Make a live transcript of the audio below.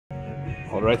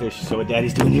Hold it right there. Show what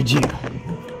Daddy's doing your Jeep. Pondering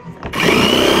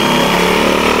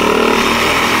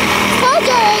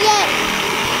it.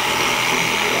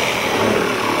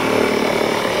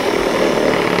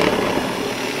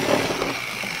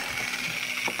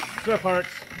 Spare parts.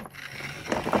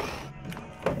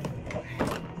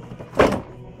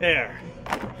 There.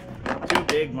 2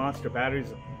 big monster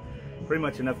batteries. Pretty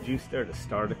much enough juice there to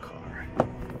start a car.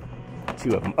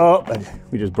 2 of them. Oh,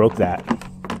 we just broke that.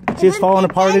 See, it's falling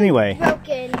apart anyway.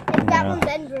 Broken. And that one's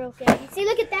then broken. See,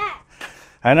 look at that.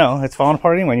 I know, it's falling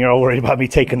apart anyway. And you're all worried about me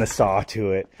taking the saw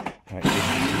to it. All right,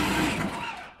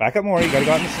 back up more. You gotta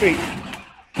go out in the street.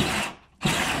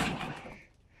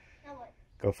 Now what?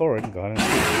 Go forward and go out in the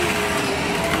street.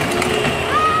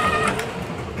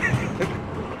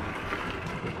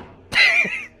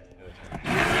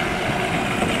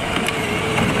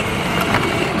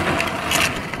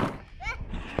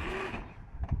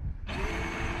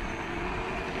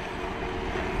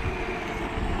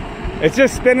 It's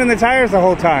just spinning the tires the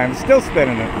whole time. Still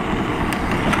spinning it.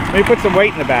 Maybe put some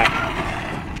weight in the back.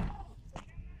 I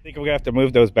think we're gonna have to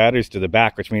move those batteries to the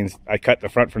back, which means I cut the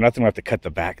front for nothing. We'll have to cut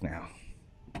the back now.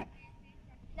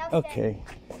 Okay.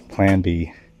 Plan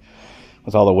B.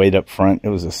 With all the weight up front, it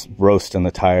was just roasting the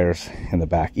tires in the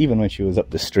back. Even when she was up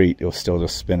the street, it was still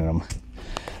just spinning them.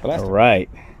 All right.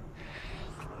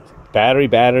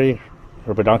 Battery.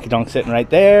 Rubber donkey donk sitting right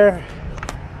there.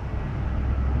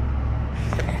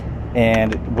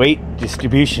 And weight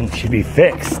distribution should be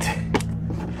fixed.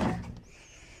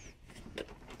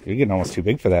 You're getting almost too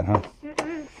big for that, huh?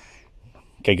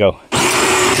 Okay, go.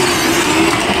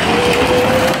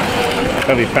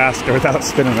 That'll be faster without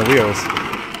spinning the wheels.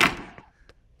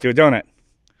 Do a donut.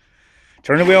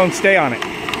 Turn the wheel and stay on it.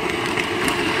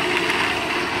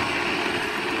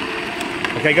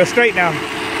 Okay, go straight now.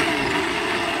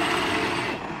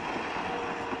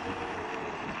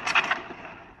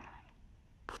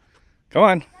 Come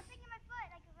on.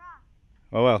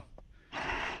 Oh well.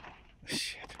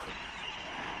 Shit.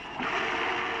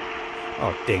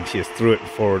 Oh dang, she just threw it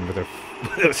forward with her.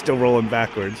 It was still rolling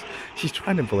backwards. She's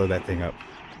trying to blow that thing up.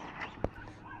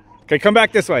 Okay, come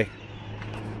back this way.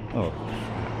 Oh.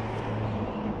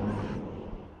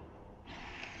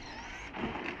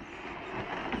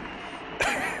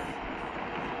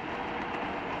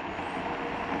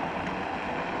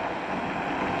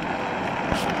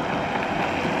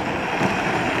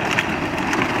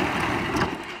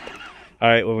 All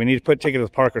right, well, we need to take it to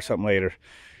the park or something later.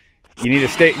 You need to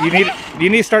stay, you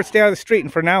need to start staying out of the street,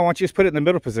 and for now, why don't you just put it in the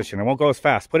middle position? It won't go as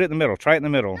fast. Put it in the middle. Try it in the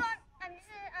middle. No, I'm just,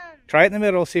 try it in the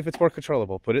middle, see if it's more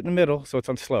controllable. Put it in the middle so it's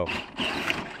on slow.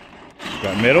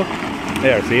 Got middle?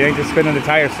 There, so you ain't just spinning the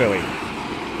tire silly.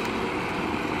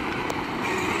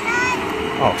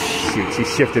 Oh, shoot, she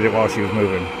shifted it while she was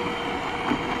moving.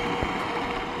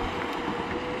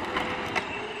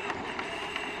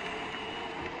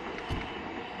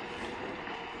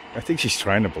 I think she's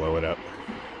trying to blow it up.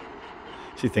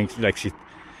 She thinks I'm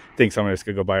just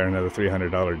gonna go buy her another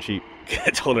 $300 Jeep. I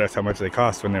told her that's how much they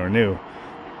cost when they were new.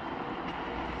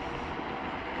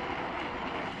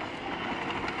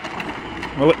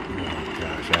 Well, oh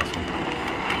gosh, Ashlyn.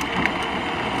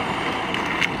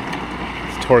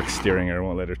 It's torque steering her,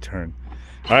 won't let her turn.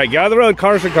 All right, get out of the road.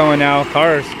 Cars are going now.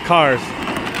 Cars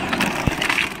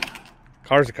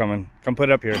are coming. Come put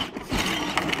it up here.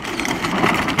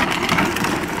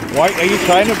 Why are you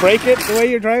trying to break it the way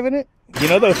you're driving it? You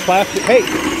know those plastic, hey, do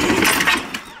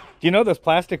you know those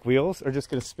plastic wheels are just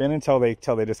going to spin until they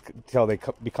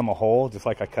become a hole, just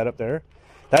like I cut up there?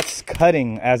 That's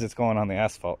cutting as it's going on the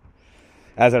asphalt.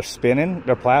 As they're spinning,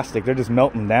 they're plastic, they're just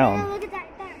melting down. Look at that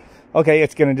there. Okay,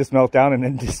 it's going to just melt down and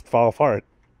then just fall apart.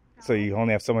 So you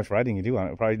only have so much riding you do on it.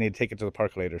 We'll probably need to take it to the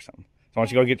park later or something. So why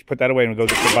don't you go put that away and go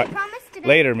get your bike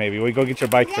later maybe. We go get your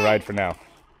bike to ride for now.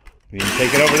 You can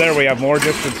take it over there. We have more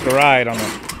distance to ride on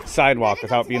the sidewalk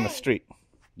without being the street.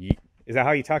 Is that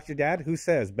how you talk to your dad? Who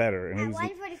says better and who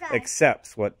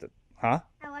accepts what? Huh?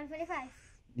 At 145.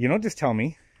 You don't just tell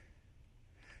me.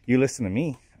 You listen to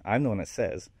me. I'm the one that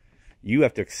says. You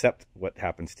have to accept what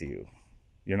happens to you.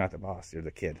 You're not the boss. You're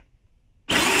the kid.